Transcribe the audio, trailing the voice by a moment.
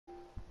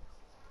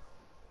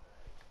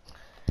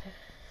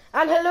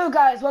And hello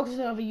guys, welcome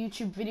to another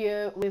YouTube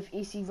video with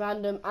EC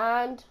Random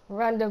and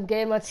Random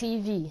Gamer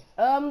TV.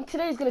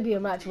 Today's gonna be a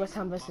match West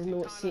Ham versus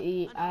Norwich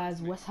City,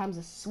 as West Ham's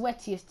the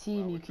sweatiest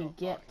team you can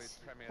get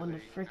on the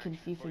freaking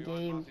FIFA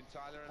game.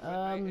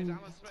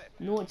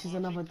 Norwich is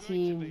another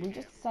team. We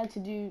just decided to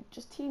do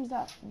just teams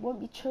that won't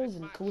be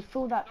chosen because we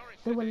feel that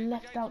they were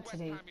left out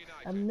today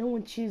and no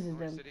one chooses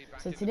them.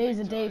 So today's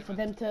a day for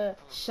them to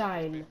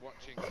shine.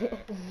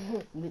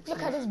 Look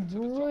at this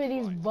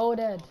really bold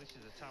head.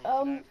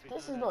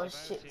 This is not a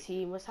shit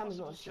team. West Ham is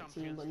not a shit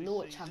team, but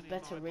Norwich have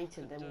better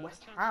rating than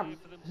West Ham.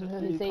 No,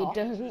 they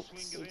don't.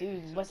 They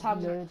do. West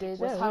Ham, No, they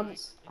West don't. Ham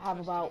have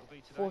about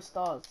 4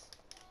 stars.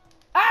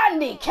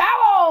 Andy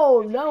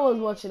Carroll! No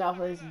one's watching out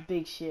for this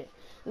big shit.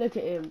 Look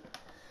at him.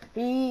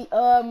 He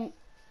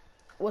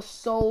was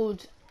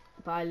sold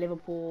by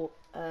Liverpool.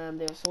 They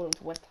were sold him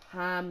to West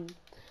Ham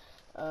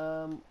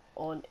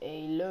on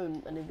a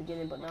loan in the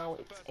beginning, but now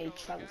it's a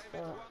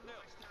transfer.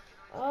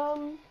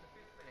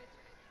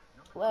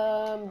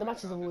 The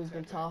matches have always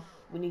been tough.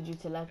 We need you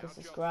to like and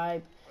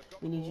subscribe.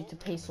 We need you to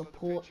pay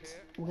support.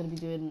 We're gonna be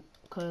doing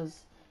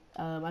because,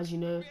 as you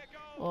know,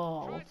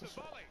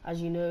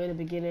 as you know, in the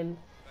beginning,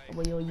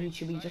 when you're on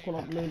YouTube, you just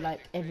want to upload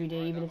like every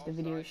day, even if the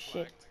video is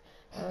shit.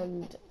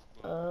 And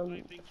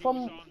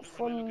from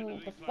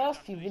the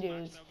first few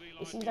videos,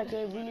 it seems like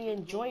they're really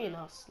enjoying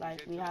us.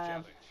 Like, we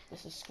have the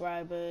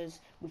subscribers,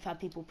 we've had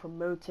people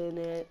promoting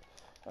it.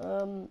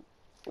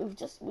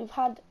 We've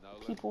had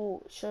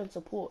people showing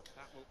support,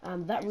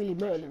 and that really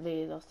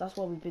motivated us. That's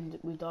why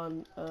we've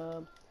done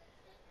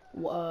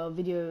a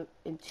video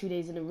in 2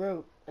 days in a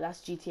row, and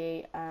that's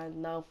GTA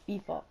and now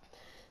FIFA.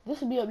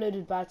 This will be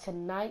uploaded by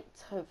tonight,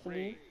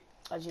 hopefully.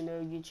 As you know,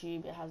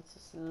 YouTube, it has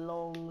this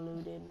long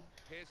loading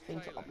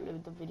thing to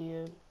upload the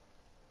video.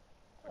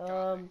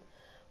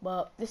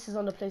 But this is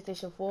on the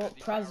PlayStation 4.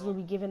 Prizes will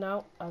be given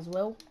out as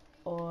well.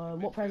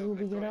 What prizes will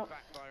be given out?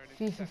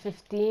 FIFA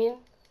 15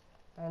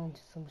 and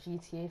some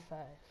GTA 5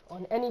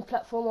 on any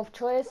platform of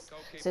choice.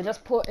 So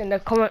just put in the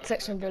comment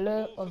section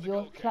below of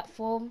your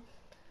platform,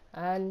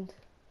 and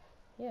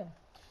yeah.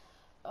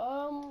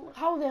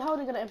 How are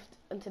they gonna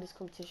enter this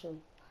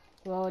competition?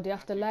 Well, they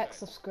have to like,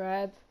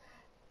 subscribe,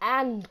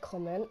 and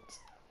comment,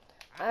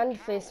 and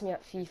face me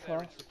at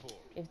FIFA.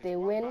 If they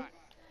win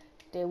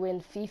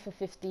FIFA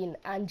 15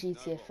 and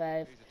GTA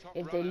 5.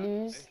 If they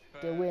lose,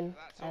 they win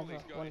either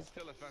one.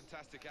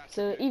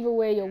 So either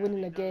way, you're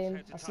winning the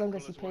game as long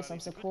as you play some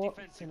support.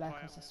 So like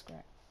and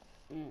subscribe.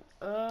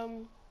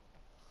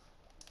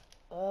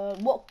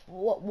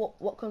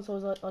 What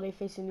consoles are they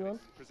facing you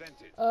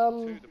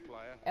on?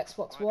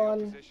 Xbox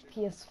One,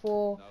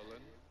 PS4,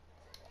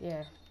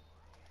 yeah,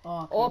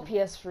 or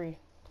PS3,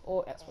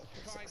 or Xbox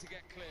 360.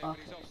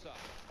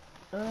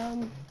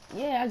 Okay.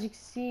 Yeah, as you can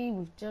see,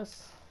 we've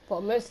just.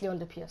 But mostly on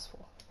the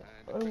PS4.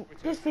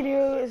 This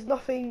video is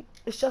nothing.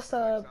 It's just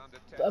a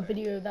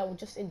video that will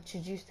just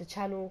introduce the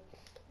channel.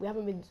 We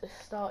haven't been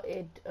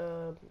started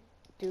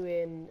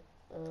doing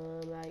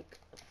like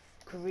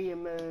career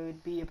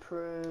mode, be a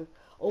pro,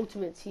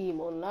 ultimate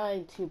team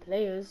online, 2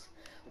 players.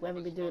 We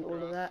haven't been doing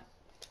all of that.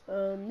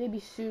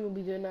 Maybe soon we'll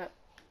be doing that.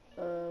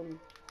 And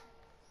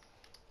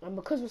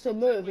because we're so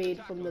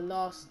motivated from the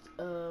last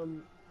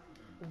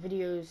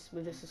videos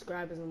with the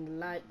subscribers and the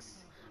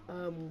likes,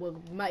 we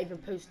might even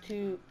post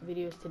 2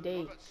 videos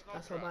today.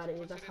 That's how bad it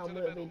is. That's how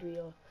motivated we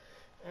are.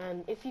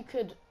 And if you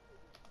could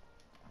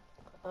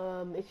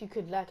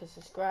like and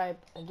subscribe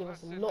and give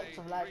us lots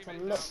of likes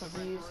and lots of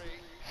views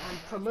and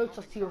promote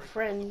us to your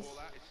friends,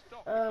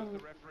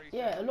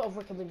 yeah, a lot of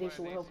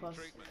recommendation will help us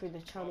through the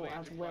channel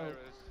as well.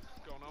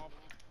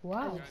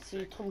 Wow. As you can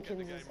see,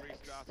 Tompkins is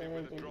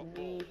extending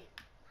me.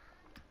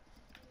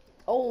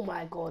 Oh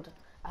my god,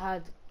 I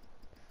had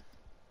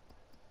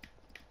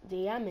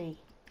Diami.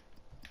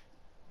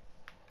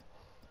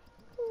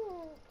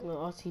 No,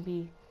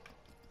 RTB.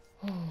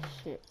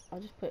 Shit, I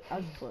just put a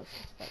like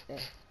there.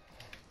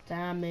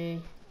 Damn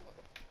me.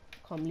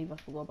 Can't believe I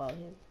forgot about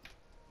him.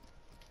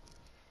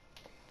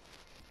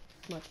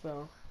 Much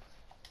better.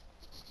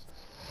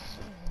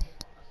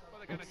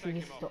 Let's see,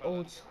 this is the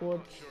old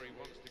squad.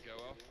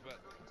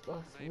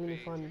 That's really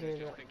fun doing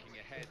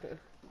that.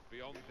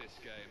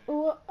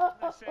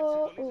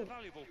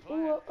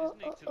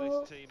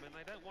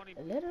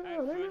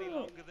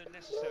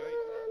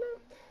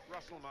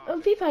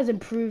 FIFA has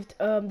improved.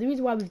 The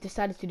reason why we've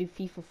decided to do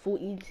FIFA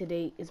 14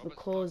 today is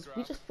because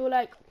we just feel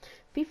like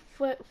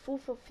FIFA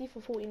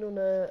 14 on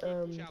the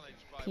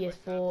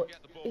PS4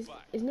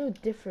 is no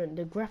different.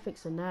 The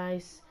graphics are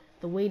nice.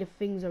 The way the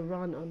things are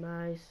run are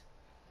nice.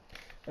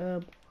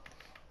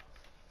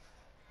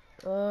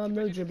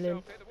 No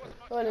dribbling.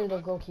 Only the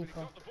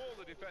goalkeeper.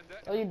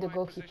 Only the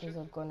goalkeepers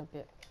have gone a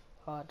bit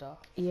harder.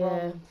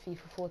 Yeah. From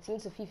FIFA 14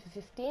 to FIFA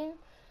 15.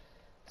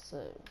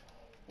 So,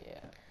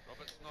 yeah.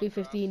 FIFA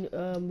 15,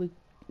 we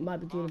might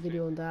be doing a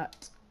video on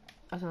that.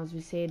 As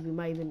we said, we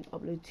might even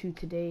upload 2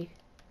 today.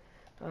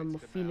 We're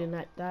feeling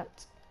like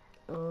that.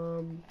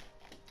 What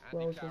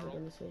else was I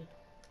gonna say?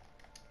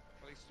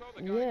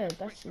 Yeah,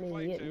 that's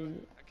mainly it.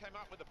 Really.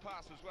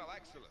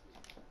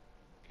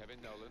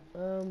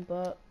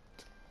 But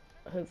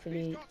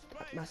hopefully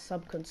my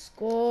sub can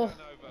score.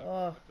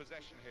 Oh,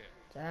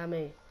 damn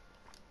it.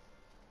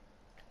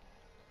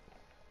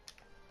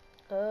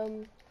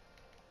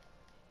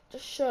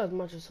 Just show as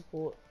much of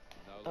support.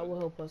 That will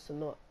help us a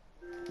lot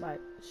by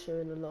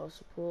showing a lot of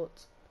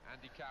support.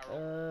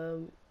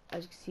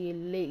 As you can see,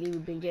 lately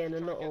we've been getting a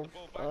lot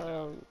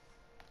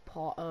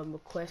of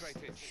requests,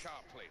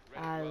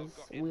 as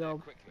we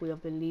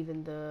have been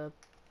leaving the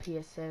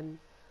PSN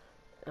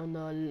on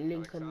the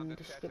link in the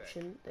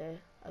description there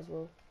as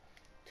well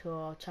to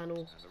our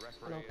channel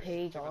and our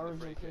page, our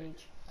origin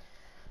page.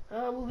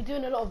 We'll be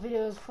doing a lot of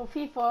videos for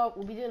FIFA.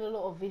 We'll be doing a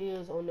lot of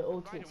videos on the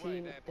Ultimate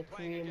Team, the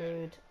career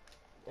mode,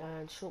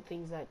 and short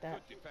things like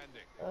that.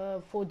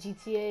 For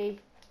GTA,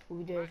 we'll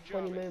be doing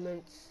funny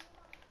moments.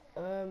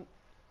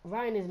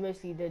 Ryan is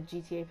mostly the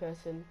GTA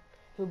person.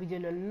 He'll be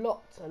doing a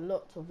lot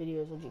of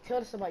videos. Would you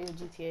tell us about your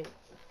GTA?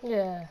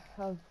 Yeah,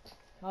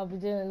 I'll be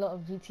doing a lot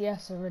of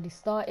GTS. Already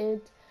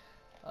started.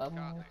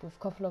 With a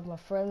couple of my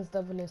friends,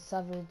 W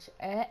Savage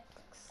X,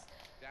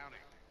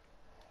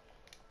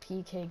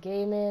 PK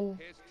Gaming,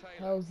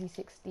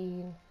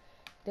 Helzy16.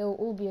 They'll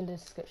all be in the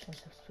description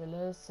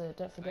below, so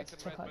don't forget to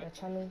check out their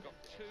channel.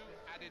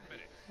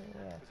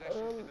 Yeah.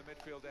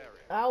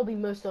 I'll be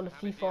most on the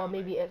FIFA,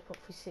 maybe Xbox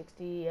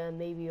 360, and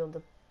maybe on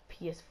the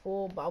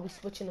PS4, but I'll be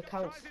switching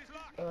accounts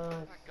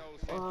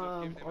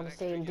on the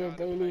same day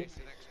daily.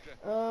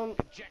 On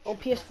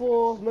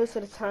PS4, most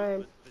of the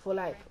time, for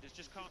like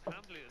a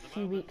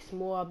few weeks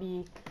more, I'll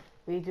be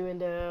redoing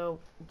the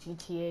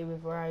GTA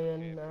with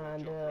Ryan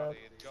and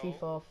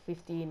FIFA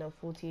 15 and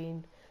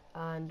 14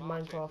 and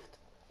Minecraft.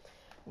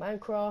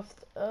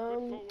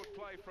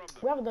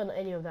 We haven't done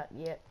any of that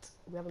yet.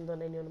 We haven't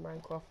done any of the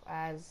Minecraft,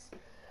 as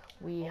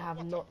we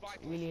have not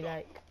really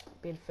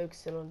been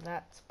focusing on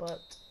that.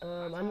 But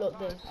a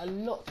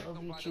lot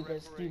of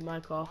YouTubers do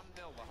Minecraft.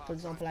 For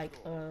example,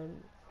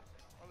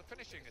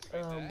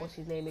 what's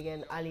his name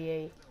again?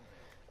 Ali.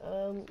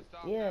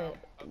 Yeah,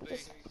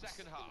 just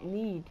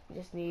need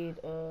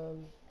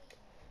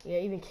yeah,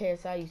 even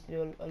KSI used to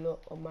do a lot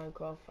of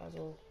Minecraft as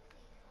well.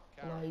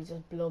 Now he's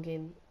just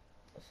blogging.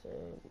 So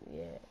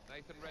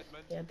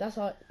yeah, that's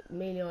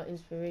mainly our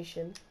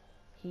inspiration.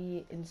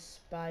 He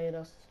inspired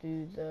us to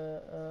do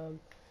the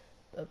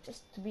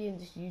just to be in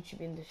this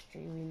YouTube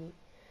industry, really.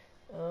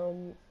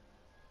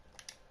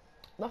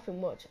 Nothing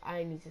much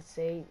I need to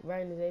say.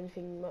 Ryan, is there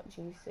anything much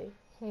you need to say?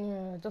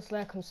 Yeah, just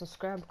like and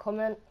subscribe,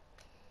 comment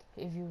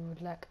if you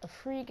would like a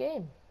free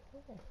game.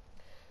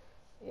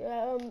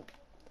 Yeah,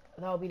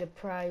 that'll be the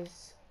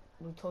prize.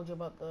 We told you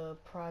about the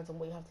prize and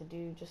what you have to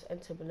do. Just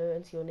enter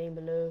your name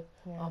below.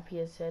 Yeah. Our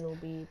PSN will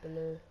be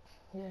below.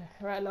 Yeah,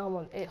 right now I'm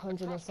on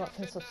 800 and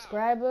something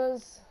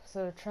subscribers,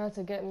 so try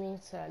to get me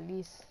to at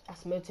least.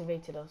 That's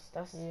motivated us.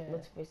 That's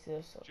motivated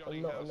us a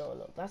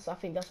lot. I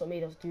think that's what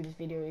made us do this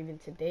video even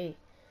today.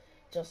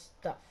 Just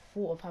that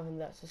thought of having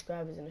that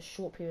subscribers in a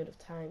short period of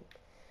time,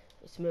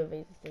 it's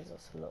motivated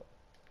us a lot.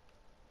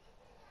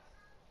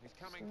 He's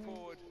coming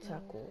forward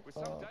Tackle. with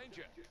some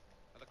danger,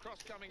 and the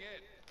cross coming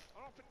in.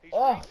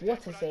 Oh,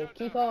 what a save,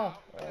 keeper!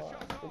 Oh,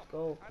 good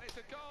goal. And it's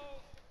a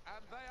goal,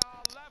 and they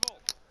are level.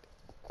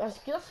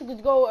 That's a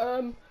good goal.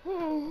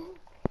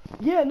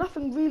 Yeah,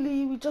 nothing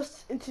really. We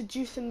just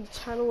introducing the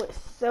channel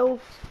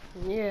itself.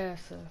 Yeah,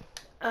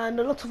 and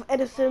a lot of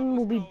editing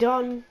will be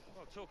done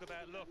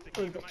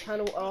with the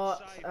channel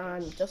art,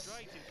 and just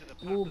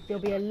there'll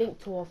be a link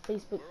to our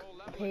Facebook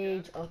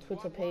page, our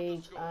Twitter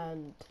page,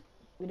 and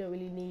we don't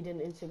really need an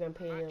Instagram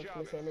page. I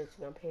was gonna say an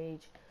Instagram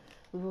page.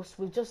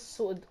 We've just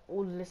sorted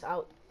all of this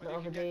out the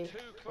other day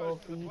of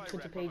the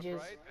Twitter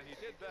pages.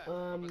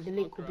 The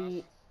link will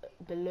be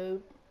below.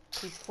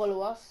 Please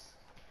follow us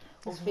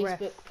on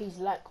Facebook. Please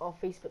like our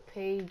Facebook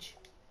page.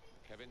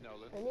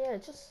 And yeah,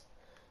 just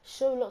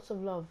show lots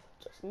of love.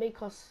 Just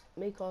make us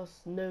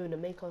known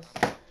and make us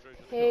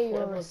pay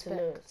your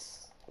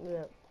respects.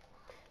 Yeah,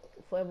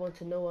 for everyone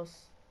to know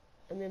us,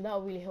 and then that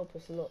will really help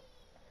us a lot.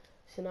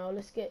 So now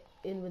let's get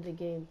in with the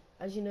game.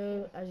 As you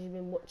know, as you've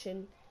been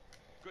watching,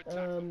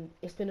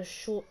 it's been a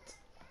short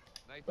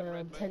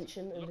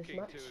tension in this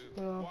match.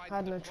 I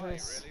had no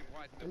choice.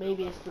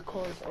 Maybe it's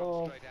because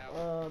of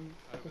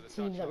the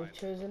teams that we've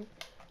chosen.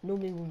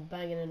 Normally we're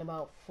banging in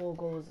about 4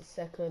 goals a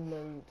second,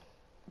 and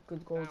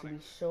good goals will be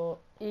short.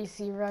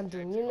 EC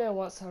Random, you know,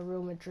 once our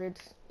Real Madrid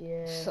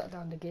shut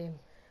down the game.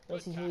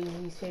 Once his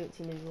favourite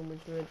team is Real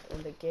Madrid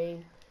on the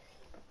game,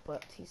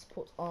 but he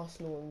supports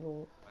Arsenal and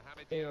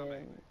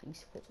he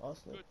supports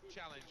Arsenal. Good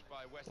challenge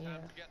by West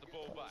Ham to get the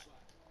ball back.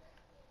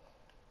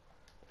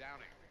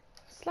 Downing.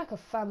 It's like a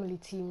family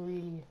team,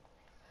 really.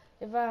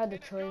 If I had a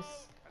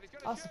choice,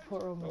 I'll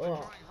support Real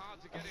Madrid.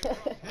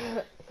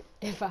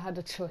 If I had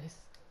a choice.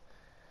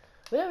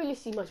 We don't really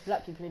see much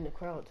black people in the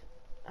crowd.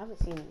 I haven't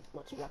seen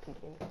much black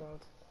people in the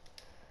crowd.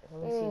 I've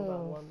only seen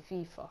about one.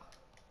 FIFA.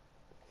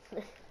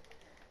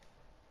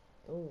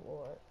 Oh,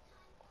 alright.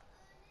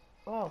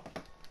 Oh.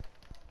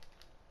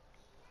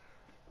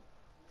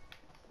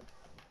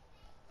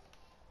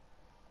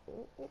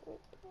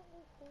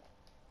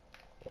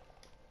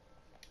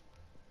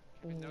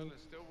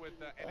 Nolan's still with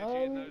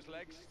energy in those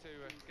legs to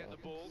get the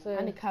ball. So,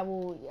 Andy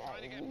Carroll, yeah,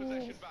 Trying to get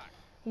possession back.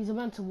 he's a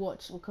man to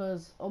watch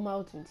because on my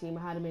ultimate team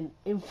I had him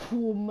in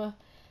form,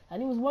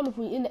 and he was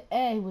wonderful in the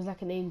air. He was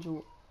like an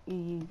angel.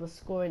 He was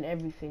scoring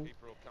everything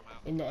Keeper will come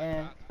out in the like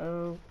air.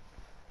 that.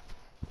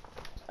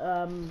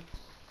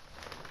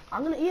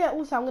 I'm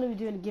gonna be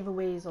doing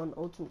giveaways on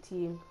Ultimate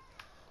Team,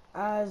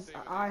 as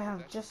I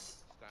have just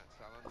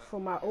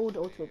from my old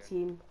Ultimate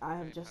Team I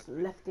have just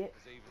left it.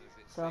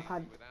 So I've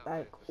had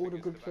like all the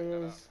good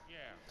players,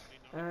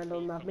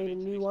 and I've made a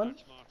new one.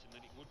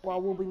 Well, I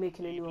will be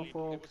making a new one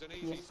for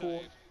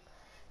PS4,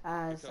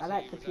 as I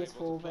like the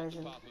PS4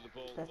 version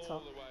better.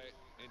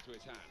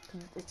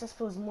 It just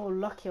feels more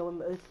luckier when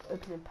we're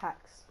opening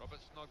packs.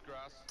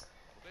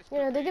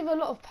 yeah, they give a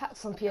lot of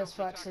packs on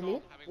PS4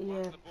 actually.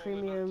 Yeah,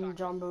 premium,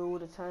 jumbo all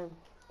the time.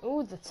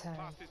 All the time.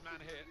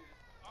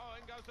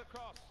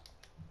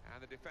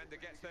 And the defender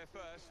gets there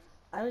first.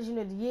 And as you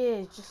know, the year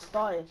is just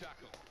started,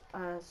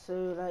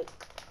 so like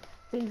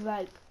things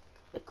like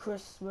the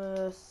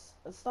Christmas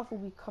and stuff will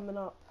be coming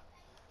up.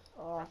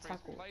 Oh,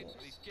 tackle.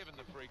 He's given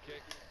the free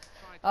kick.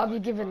 I'll be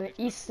giving the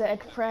Easter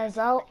egg prayers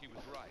out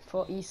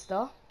for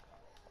Easter.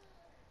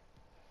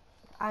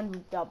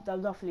 And we'll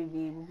definitely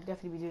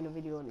be doing a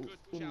video on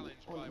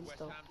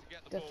Easter.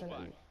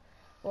 Definitely.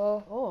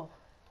 Well, Oh,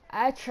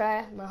 I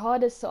try my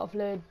hardest to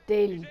upload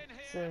daily,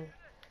 so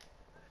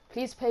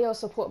please pay your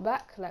support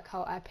back like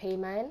how I pay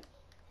mine.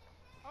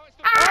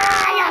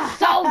 You're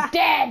so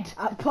dead!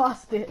 I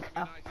passed it.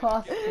 Ah,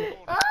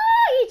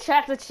 you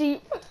tried to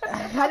cheat.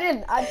 I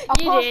didn't. I You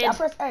passed did. it. I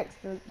pressed X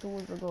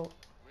towards the goal.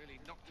 Really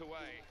knocked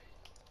away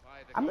by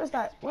the I'm just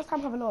like, what's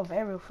time have a lot of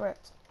aerial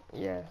threats?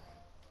 Yeah.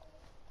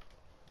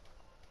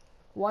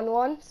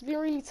 1-1. It's been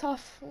really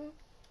tough.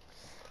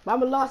 But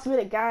I'm a last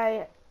minute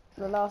guy.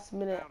 The last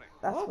minute,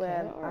 that's Okay, when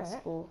I alright.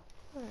 score.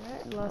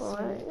 Alright, last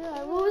Alright. minute.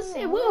 Yeah, we'll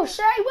see. We'll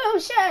shake.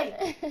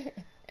 and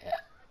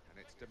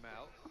it's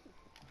Demel.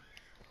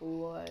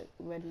 What,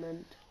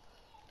 Redmond?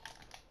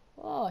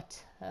 Oh,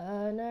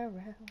 turn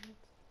around.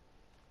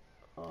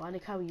 Oh, I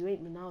think how you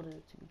ain't Ronaldo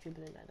to be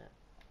dribbling like that.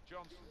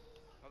 Johnson.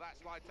 Well, that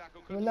slide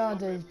tackle couldn't Ronaldo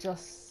stop him. is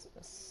just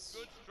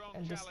Good, strong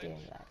in this game,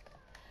 challenge. like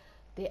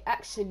they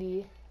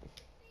actually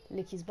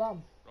lick his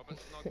bum.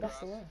 Roberts That's the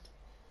Snodgrass. word.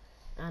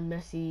 And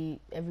Messi,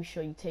 every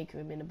shot you take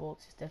him in the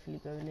box is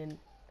definitely going in.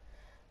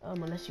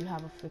 Unless you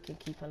have a freaking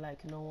keeper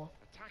like Noah,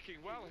 Attacking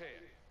well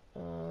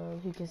here.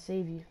 who can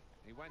save you.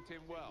 He went in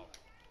well.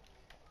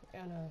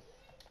 I know.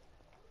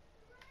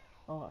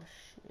 Oh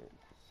shit.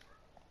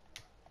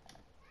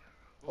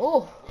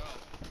 Oh,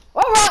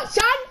 all right,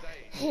 son.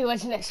 He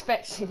wasn't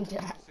expecting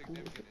that.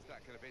 Significant is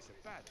that going to be? It's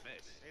a bad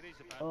miss. It is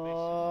a bad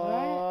Oh,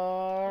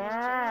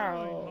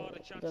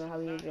 I don't know how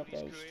he ended up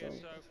there. He's strong.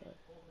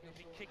 He'll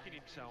be kicking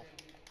himself.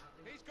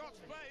 He's got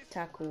space.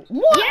 Tackle.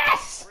 What?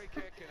 Yes, Free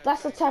kick in a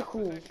That's a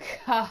tackle.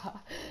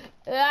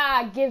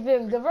 give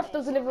him. The ref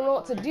doesn't even know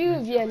what to do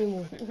with you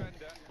anymore. defender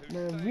who's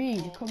No, staying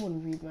Reed, for come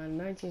on, Reed, man.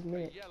 90th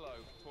minute. yellow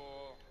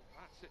for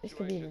that This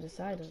could be the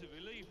situation. decider.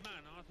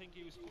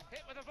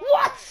 Hit with a ball.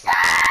 What?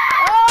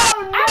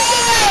 Oh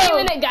I'm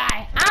the 90-minute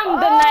guy. I'm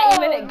the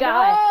 90-minute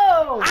guy.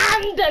 No.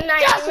 I'm the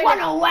 90-minute. Just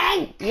wanna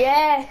wank.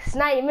 Yeah, it's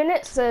 90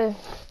 minutes, so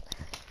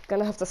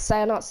gonna have to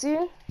sign out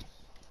soon.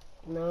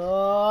 No.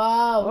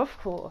 Of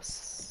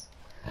course.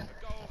 The goal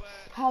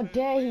there How to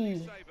dare really he?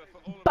 savour for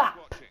all of us Bap.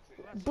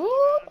 watching.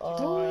 Boop.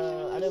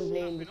 Oh, I don't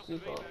blame the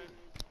keeper.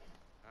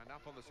 And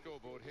up on the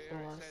scoreboard here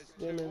Oh, it that's says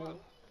game 2-1. over.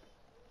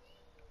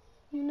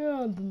 You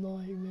know I'm the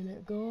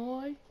 90-minute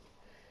guy.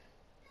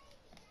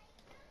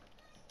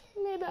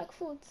 Lay back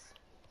foot.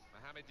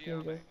 Mohamed Here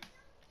we go. Diame.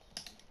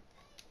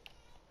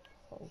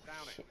 Oh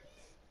Down it. shit.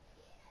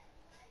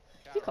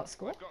 You can't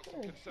score. We've got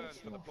some concerns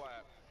for the player.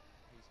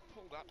 He's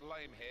pulled up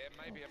lame here,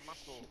 maybe a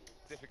muscle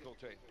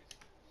difficulty.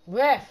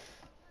 Ref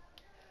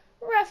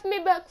me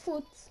back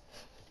foot.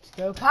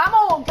 Go, come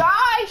on,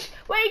 guys.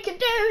 We can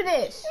do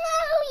this.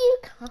 No, you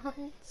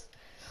can't.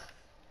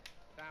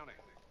 Down it.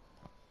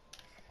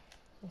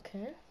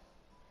 Okay.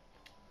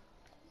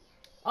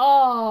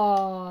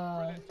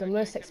 Oh, the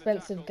most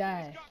expensive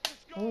guy.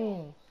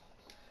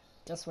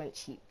 Just went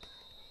cheap.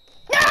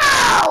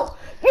 No,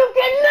 you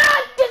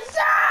cannot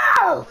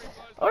deserve.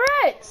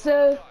 Alright,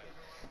 so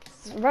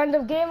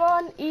random game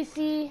on,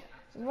 EC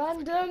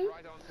random,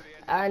 Right on to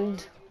the edge.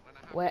 and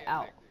we're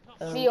out.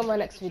 See you on my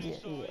next video.